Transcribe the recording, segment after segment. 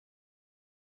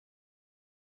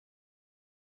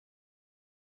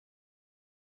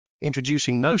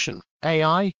Introducing Notion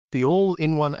AI, the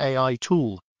all-in-one AI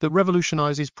tool that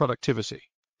revolutionizes productivity.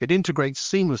 It integrates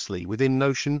seamlessly within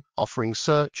Notion, offering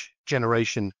search,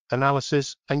 generation,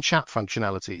 analysis, and chat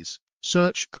functionalities.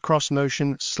 Search across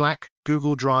Notion, Slack,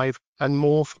 Google Drive, and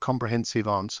more for comprehensive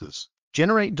answers.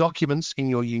 Generate documents in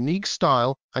your unique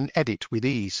style and edit with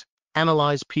ease.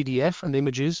 Analyze PDF and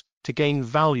images to gain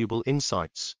valuable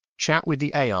insights. Chat with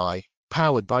the AI,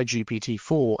 powered by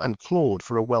GPT-4 and Claude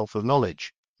for a wealth of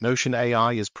knowledge. Notion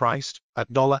AI is priced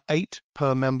at $8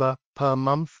 per member per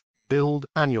month, billed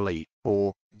annually,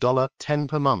 or $10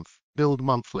 per month, billed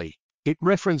monthly. It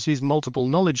references multiple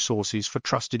knowledge sources for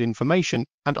trusted information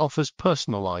and offers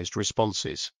personalized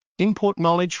responses. Import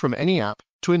knowledge from any app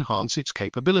to enhance its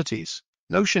capabilities.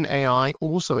 Notion AI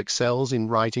also excels in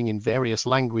writing in various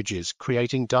languages,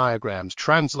 creating diagrams,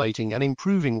 translating, and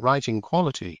improving writing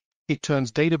quality. It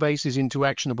turns databases into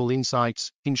actionable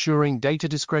insights, ensuring data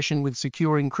discretion with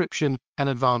secure encryption and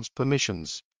advanced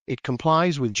permissions. It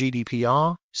complies with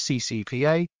GDPR,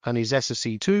 CCPA, and is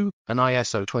SSE2 and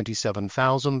ISO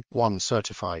 27001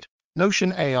 certified.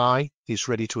 Notion AI is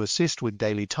ready to assist with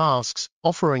daily tasks,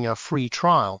 offering a free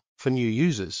trial for new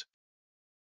users.